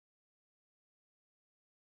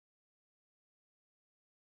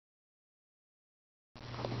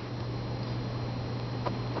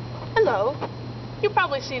So, you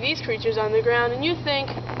probably see these creatures on the ground and you think,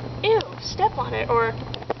 ew, step on it, or,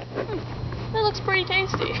 that looks pretty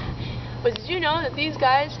tasty. But did you know that these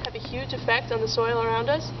guys have a huge effect on the soil around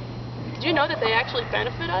us? Did you know that they actually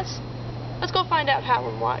benefit us? Let's go find out how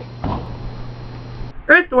and why.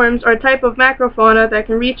 Earthworms are a type of macrofauna that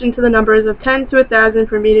can reach into the numbers of 10 to 1,000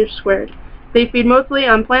 per meter squared. They feed mostly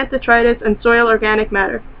on plant detritus and soil organic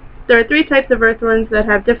matter. There are 3 types of earthworms that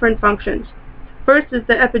have different functions. First is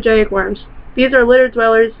the epigeic worms. These are litter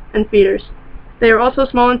dwellers and feeders. They are also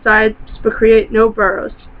small in size but create no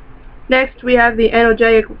burrows. Next, we have the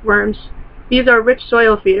anogeic worms. These are rich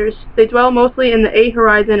soil feeders. They dwell mostly in the A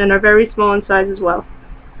horizon and are very small in size as well.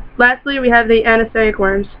 Lastly, we have the aniseic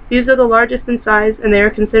worms. These are the largest in size and they are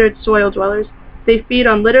considered soil dwellers. They feed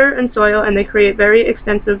on litter and soil and they create very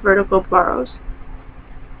extensive vertical burrows.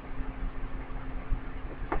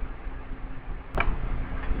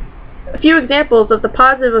 A few examples of the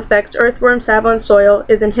positive effects earthworms have on soil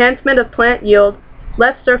is enhancement of plant yield,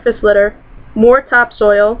 less surface litter, more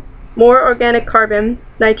topsoil, more organic carbon,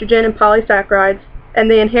 nitrogen, and polysaccharides,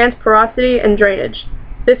 and they enhance porosity and drainage.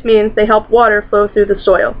 This means they help water flow through the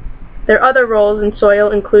soil. Their other roles in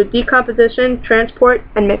soil include decomposition, transport,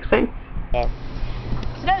 and mixing. So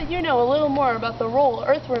now that you know a little more about the role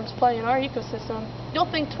earthworms play in our ecosystem,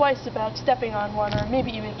 you'll think twice about stepping on one or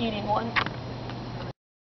maybe even eating one.